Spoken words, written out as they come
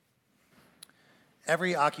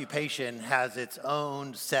Every occupation has its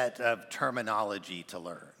own set of terminology to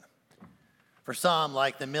learn. For some,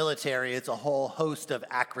 like the military, it's a whole host of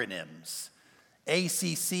acronyms.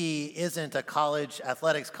 ACC isn't a college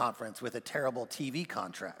athletics conference with a terrible TV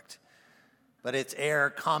contract, but it's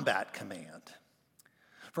Air Combat Command.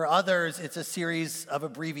 For others, it's a series of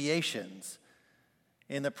abbreviations.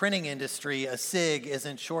 In the printing industry, a SIG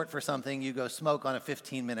isn't short for something you go smoke on a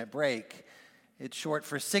 15-minute break. It's short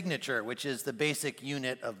for signature, which is the basic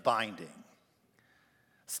unit of binding.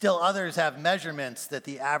 Still others have measurements that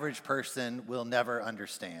the average person will never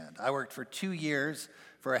understand. I worked for 2 years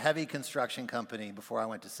for a heavy construction company before I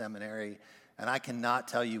went to seminary, and I cannot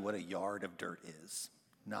tell you what a yard of dirt is.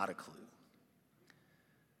 Not a clue.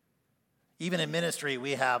 Even in ministry,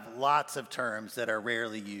 we have lots of terms that are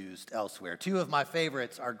rarely used elsewhere. Two of my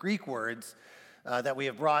favorites are Greek words that we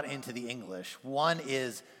have brought into the English. One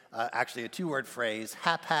is actually a two-word phrase,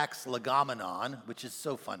 hapax legomenon, which is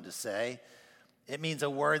so fun to say. It means a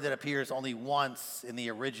word that appears only once in the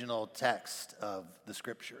original text of the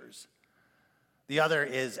scriptures. The other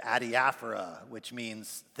is adiaphora, which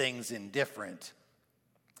means things indifferent.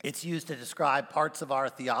 It's used to describe parts of our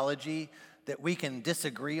theology that we can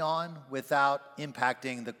disagree on without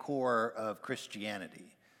impacting the core of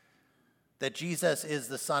Christianity. That Jesus is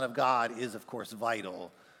the Son of God is, of course,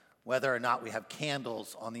 vital. Whether or not we have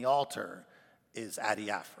candles on the altar is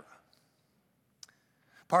adiaphora.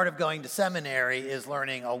 Part of going to seminary is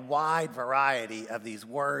learning a wide variety of these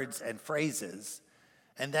words and phrases,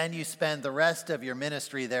 and then you spend the rest of your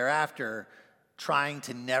ministry thereafter trying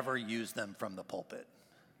to never use them from the pulpit.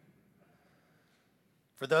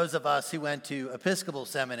 For those of us who went to Episcopal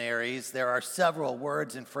seminaries, there are several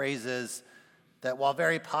words and phrases that, while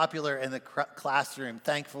very popular in the classroom,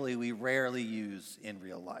 thankfully we rarely use in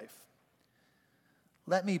real life.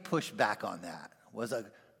 Let me push back on that. Was a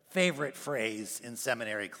favorite phrase in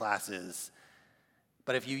seminary classes,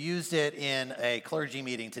 but if you used it in a clergy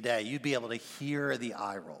meeting today, you'd be able to hear the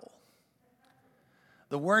eye roll.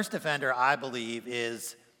 The worst offender, I believe,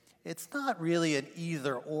 is it's not really an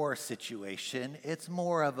either-or situation. It's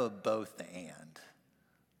more of a both-and.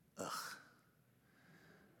 Ugh.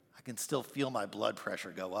 I can still feel my blood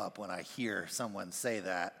pressure go up when I hear someone say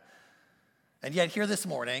that. And yet here this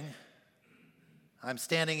morning, I'm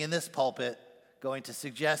standing in this pulpit going to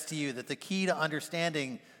suggest to you that the key to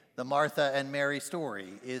understanding the Martha and Mary story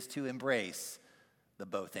is to embrace the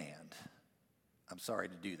both-and. I'm sorry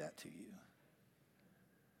to do that to you.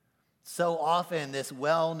 So often, this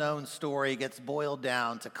well-known story gets boiled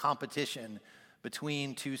down to competition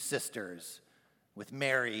between two sisters, with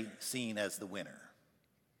Mary seen as the winner.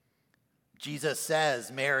 Jesus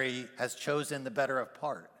says Mary has chosen the better of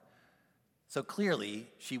part. So clearly,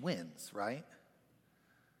 she wins, right?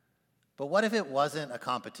 But what if it wasn't a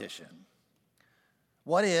competition?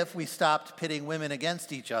 What if we stopped pitting women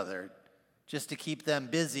against each other just to keep them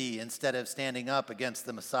busy instead of standing up against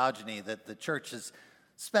the misogyny that the church has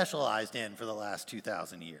specialized in for the last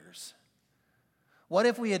 2,000 years? What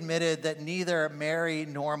if we admitted that neither Mary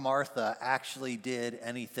nor Martha actually did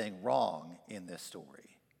anything wrong in this story?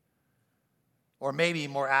 Or maybe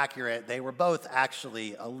more accurate, they were both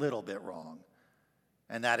actually a little bit wrong,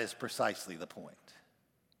 and that is precisely the point.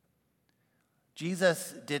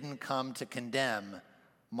 Jesus didn't come to condemn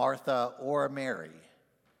Martha or Mary.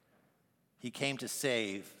 He came to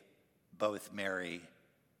save both Mary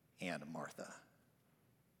and Martha.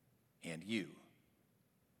 And you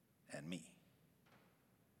and me.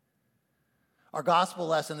 Our gospel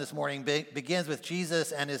lesson this morning begins with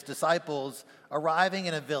Jesus and his disciples arriving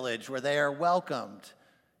in a village where they are welcomed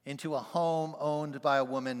into a home owned by a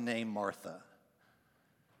woman named Martha.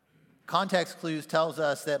 Context clues tells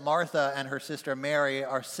us that Martha and her sister Mary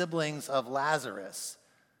are siblings of Lazarus,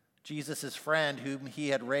 Jesus' friend whom he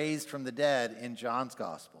had raised from the dead in John's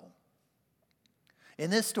gospel. In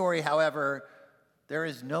this story, however, there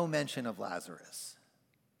is no mention of Lazarus.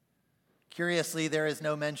 Curiously, there is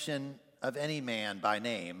no mention of any man by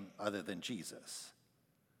name other than Jesus.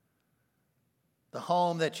 The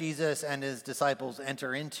home that Jesus and his disciples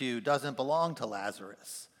enter into doesn't belong to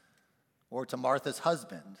Lazarus or to Martha's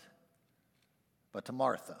husband, but to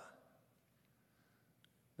Martha.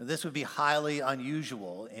 Now, this would be highly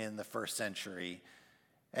unusual in the first century,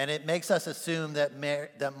 and it makes us assume that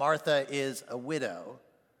Martha is a widow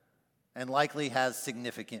and likely has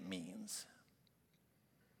significant means.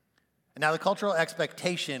 And now the cultural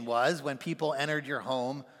expectation was when people entered your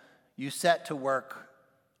home, you set to work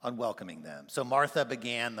on welcoming them. So Martha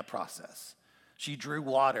began the process. She drew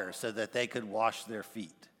water so that they could wash their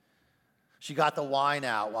feet. She got the wine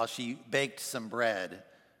out while she baked some bread.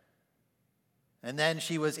 And then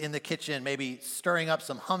she was in the kitchen, maybe stirring up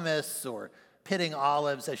some hummus or pitting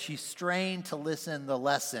olives as she strained to listen to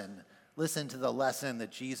the lesson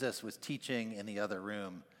that Jesus was teaching in the other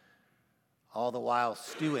room, all the while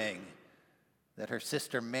stewing that her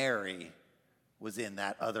sister Mary was in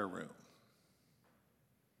that other room.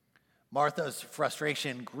 Martha's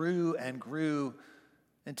frustration grew and grew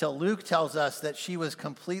until Luke tells us that she was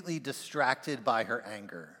completely distracted by her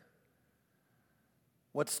anger.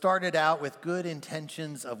 What started out with good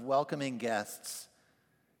intentions of welcoming guests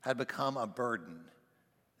had become a burden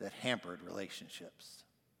that hampered relationships.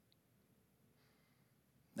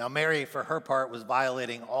 Now, Mary, for her part, was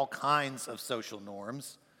violating all kinds of social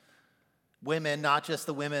norms. Women, not just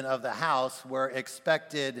the women of the house, were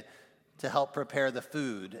expected to help prepare the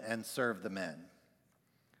food and serve the men.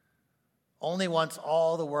 Only once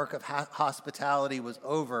all the work of hospitality was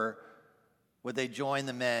over would they join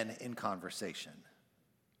the men in conversation.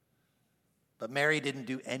 But Mary didn't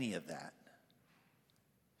do any of that.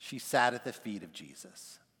 She sat at the feet of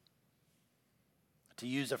Jesus. To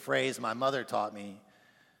use a phrase my mother taught me,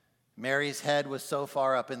 Mary's head was so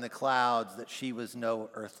far up in the clouds that she was no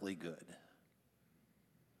earthly good.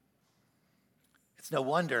 It's no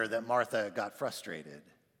wonder that Martha got frustrated.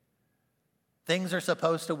 Things are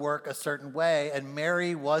supposed to work a certain way, and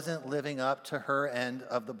Mary wasn't living up to her end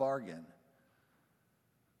of the bargain.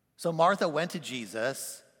 So Martha went to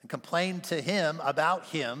Jesus and complained to him about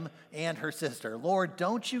him and her sister. Lord,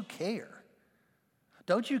 don't you care?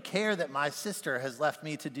 Don't you care that my sister has left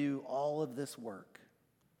me to do all of this work?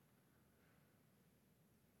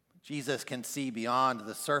 Jesus can see beyond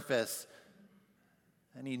the surface,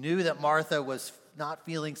 and he knew that Martha was not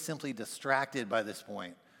feeling simply distracted by this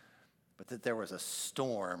point, but that there was a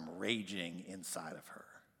storm raging inside of her.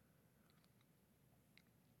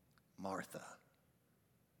 Martha,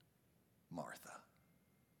 Martha.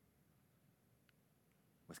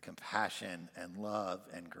 With compassion and love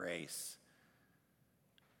and grace,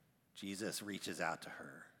 Jesus reaches out to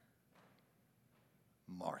her.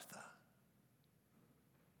 Martha,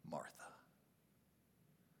 Martha.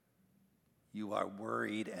 You are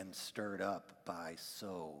worried and stirred up by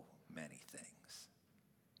so many things.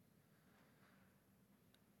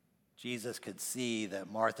 Jesus could see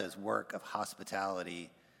that Martha's work of hospitality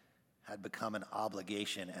had become an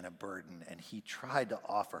obligation and a burden, and he tried to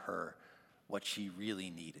offer her what she really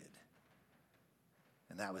needed.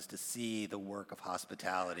 And that was to see the work of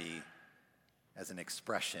hospitality as an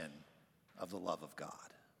expression of the love of God.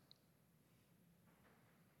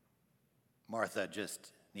 Martha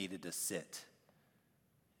just needed to sit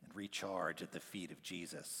and recharge at the feet of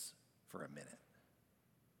Jesus for a minute.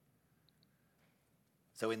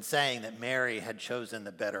 So in saying that Mary had chosen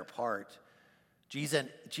the better part,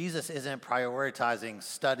 Jesus isn't prioritizing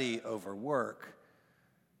study over work,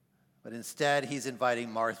 but instead he's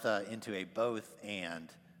inviting Martha into a both-and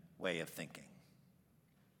way of thinking.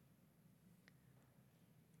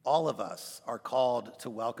 All of us are called to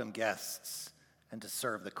welcome guests and to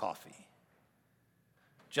serve the coffee,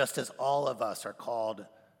 just as all of us are called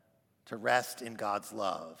to rest in God's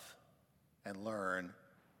love and learn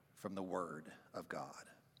from the Word of God.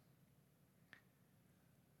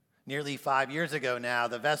 Nearly 5 years ago now,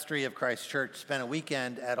 the vestry of Christ Church spent a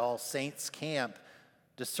weekend at All Saints Camp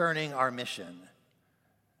discerning our mission.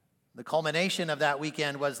 The culmination of that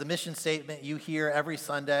weekend was the mission statement you hear every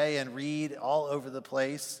Sunday and read all over the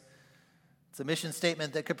place. It's a mission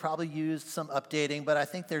statement that could probably use some updating, but I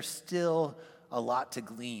think there's still a lot to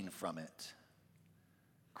glean from it.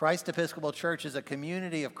 Christ Episcopal Church is a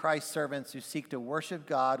community of Christ servants who seek to worship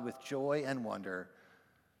God with joy and wonder,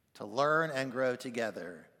 to learn and grow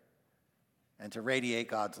together, and to radiate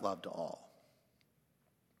God's love to all.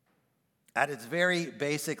 At its very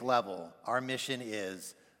basic level, our mission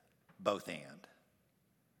is both and.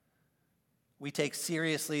 We take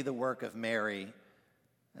seriously the work of Mary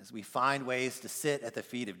as we find ways to sit at the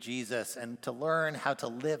feet of Jesus and to learn how to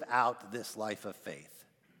live out this life of faith.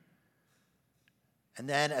 And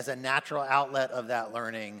then, as a natural outlet of that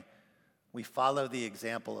learning, we follow the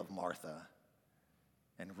example of Martha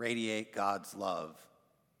and radiate God's love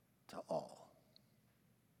to all.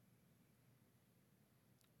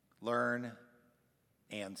 Learn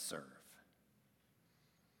and serve.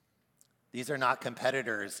 These are not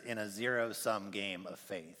competitors in a zero-sum game of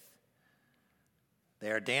faith.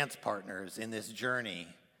 They are dance partners in this journey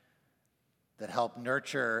that help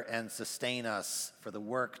nurture and sustain us for the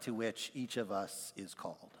work to which each of us is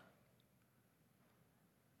called.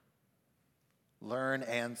 Learn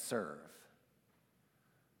and serve.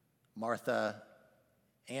 Martha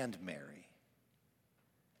and Mary.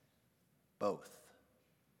 Both.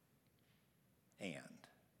 And.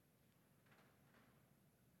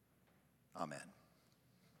 Amen.